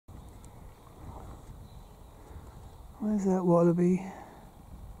Where's that wallaby?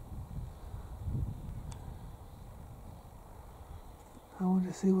 I want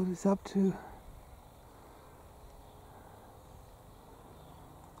to see what it's up to.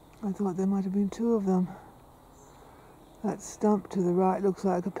 I thought there might have been two of them. That stump to the right looks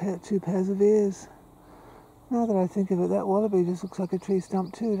like two pairs of ears. Now that I think of it, that wallaby just looks like a tree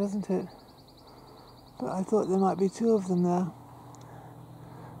stump too, doesn't it? But I thought there might be two of them there.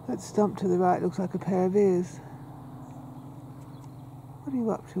 That stump to the right looks like a pair of ears. What are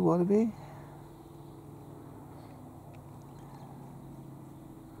you up to, wallaby?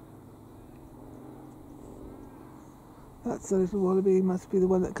 That's the little wallaby, must be the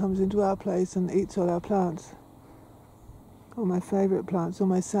one that comes into our place and eats all our plants. All my favourite plants, all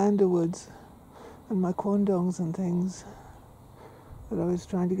my sandalwoods and my quandongs and things that I was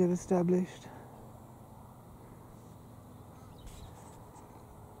trying to get established.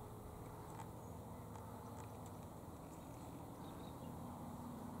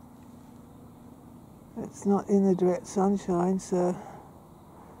 It's not in the direct sunshine, so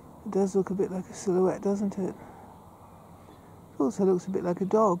it does look a bit like a silhouette, doesn't it? It also looks a bit like a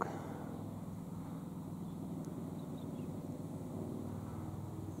dog.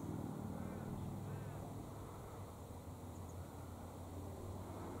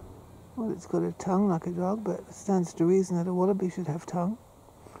 Well, it's got a tongue like a dog, but it stands to reason that a wallaby should have tongue.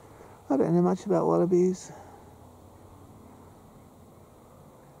 I don't know much about wallabies.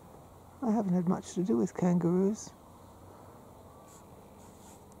 I haven't had much to do with kangaroos.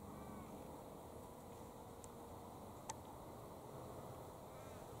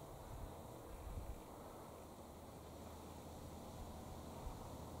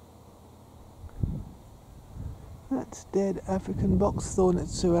 That's dead African boxthorn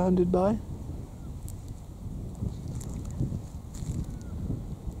it's surrounded by.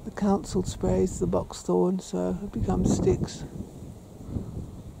 The council sprays the boxthorn so it becomes sticks.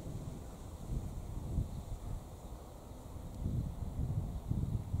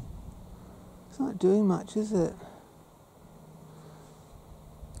 It's not doing much, is it?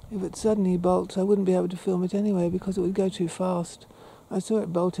 If it suddenly bolts, I wouldn't be able to film it anyway because it would go too fast. I saw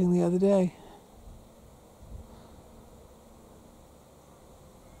it bolting the other day.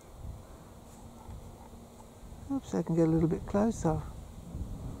 Oops, I can get a little bit closer.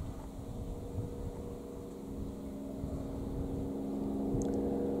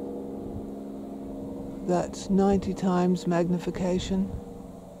 That's 90 times magnification.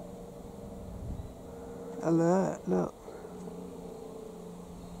 Alert, look.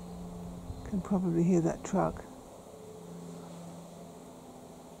 Can probably hear that truck.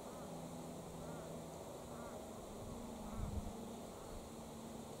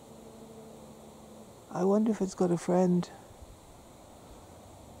 I wonder if it's got a friend.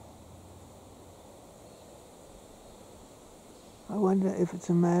 I wonder if it's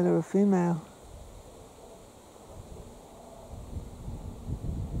a male or a female.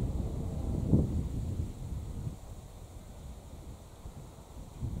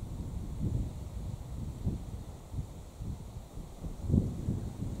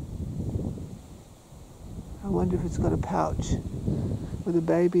 I wonder if it's got a pouch with a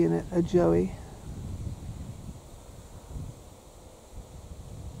baby in it, a joey.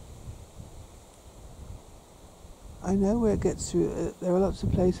 I know where it gets through. There are lots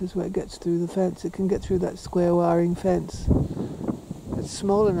of places where it gets through the fence. It can get through that square wiring fence. It's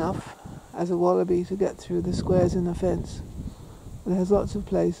small enough as a wallaby to get through the squares in the fence. It has lots of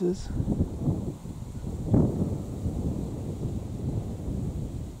places.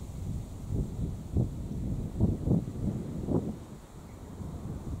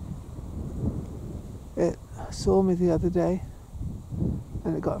 It saw me the other day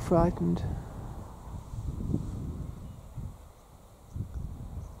and it got frightened.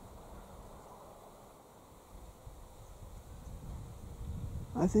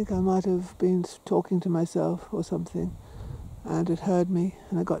 I think I might have been talking to myself or something, and it heard me,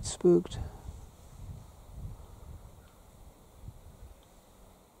 and I got spooked.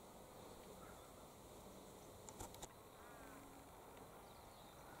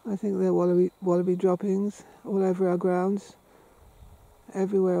 I think there are wallaby droppings all over our grounds,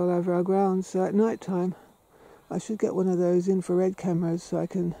 everywhere all over our grounds. So at night time, I should get one of those infrared cameras so I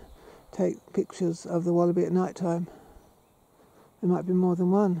can take pictures of the wallaby at night time. There might be more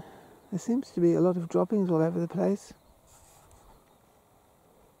than one. There seems to be a lot of droppings all over the place.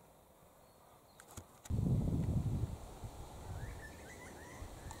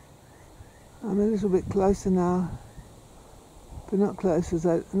 I'm a little bit closer now, but not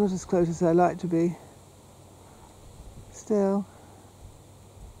as close as I like to be. Still,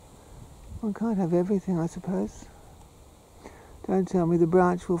 one can't have everything, I suppose. Don't tell me the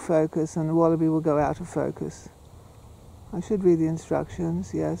branch will focus and the wallaby will go out of focus. I should read the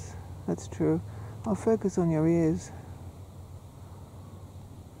instructions, yes, that's true. I'll focus on your ears.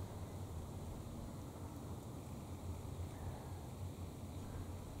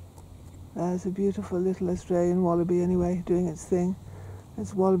 There's a beautiful little Australian wallaby anyway, doing its thing.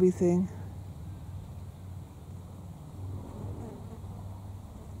 Its wallaby thing.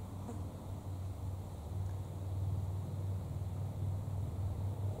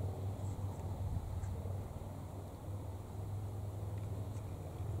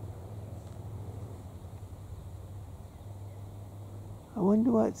 I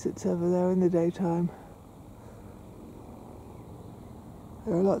wonder why it sits over there in the daytime.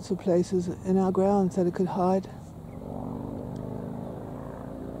 There are lots of places in our grounds that it could hide.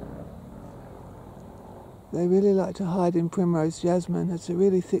 They really like to hide in primrose jasmine. It's a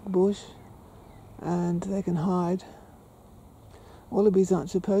really thick bush and they can hide. Wallabies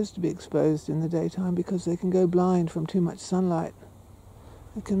aren't supposed to be exposed in the daytime because they can go blind from too much sunlight.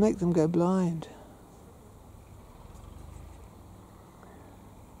 It can make them go blind.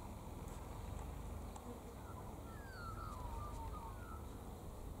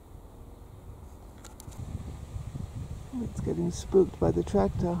 It's getting spooked by the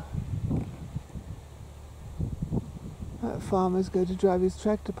tractor. That farmer's going to drive his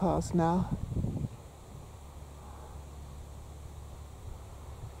tractor past now.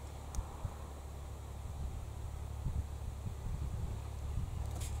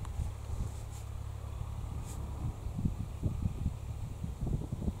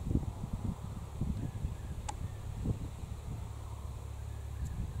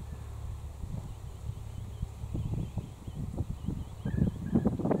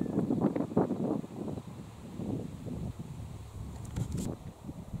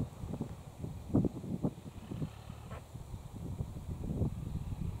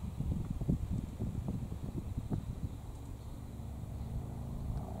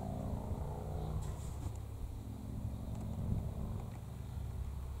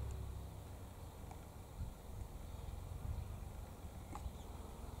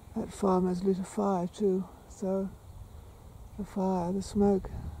 That farmer's lit a fire too, so the fire, the smoke.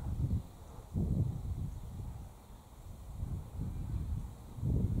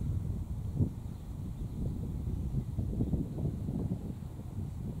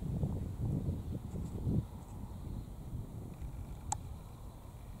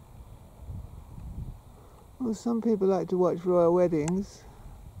 Well, some people like to watch royal weddings.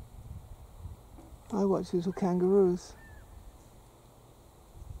 I watch little kangaroos.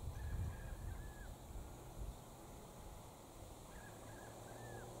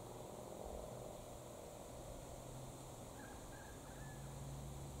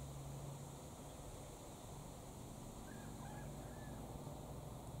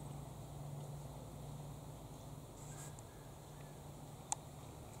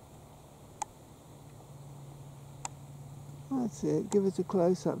 That's it. Give us a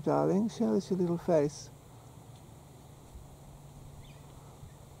close-up, darling. Show us your little face.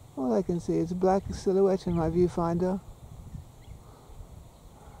 All I can see is a black silhouette in my viewfinder.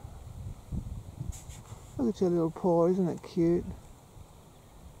 Look at your little paw, isn't it cute?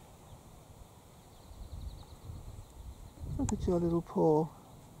 Look at your little paw.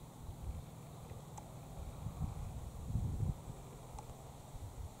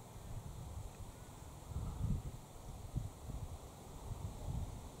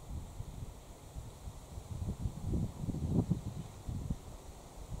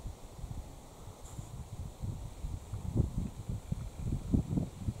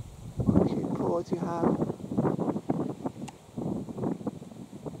 What cute paws you have.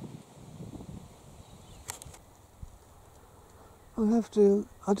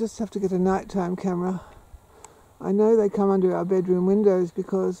 I'll just have to get a nighttime camera. I know they come under our bedroom windows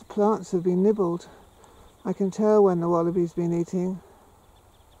because plants have been nibbled. I can tell when the wallaby's been eating.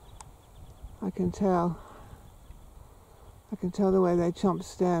 I can tell. I can tell the way they chomp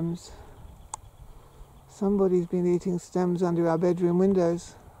stems. Somebody's been eating stems under our bedroom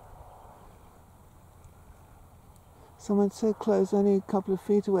windows. Someone's so close, only a couple of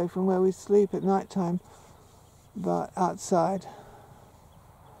feet away from where we sleep at night time, but outside.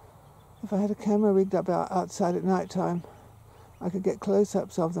 If I had a camera rigged up outside at night time, I could get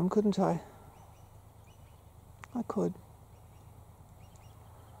close-ups of them, couldn't I? I could.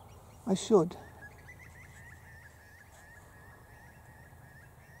 I should.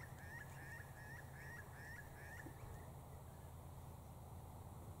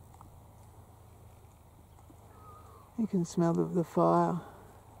 You can smell the fire.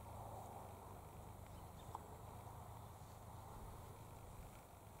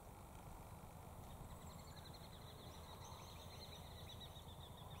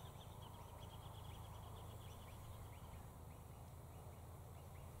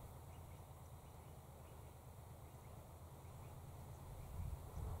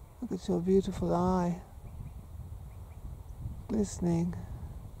 Look at your beautiful eye, glistening.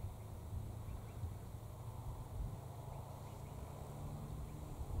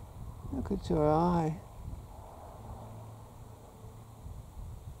 Look at your eye.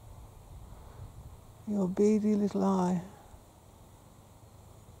 Your beady little eye.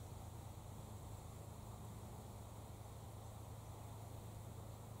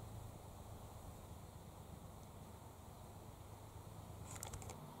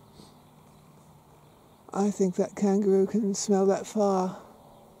 I think that kangaroo can smell that fire.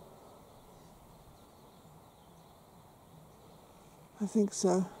 I think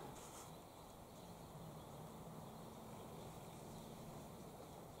so.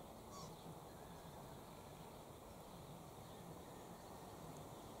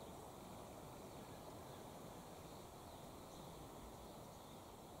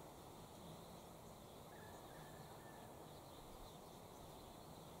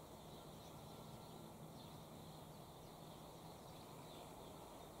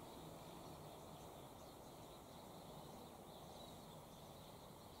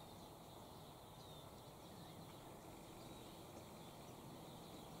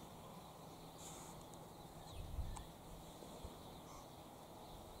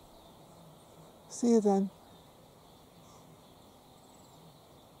 See you then.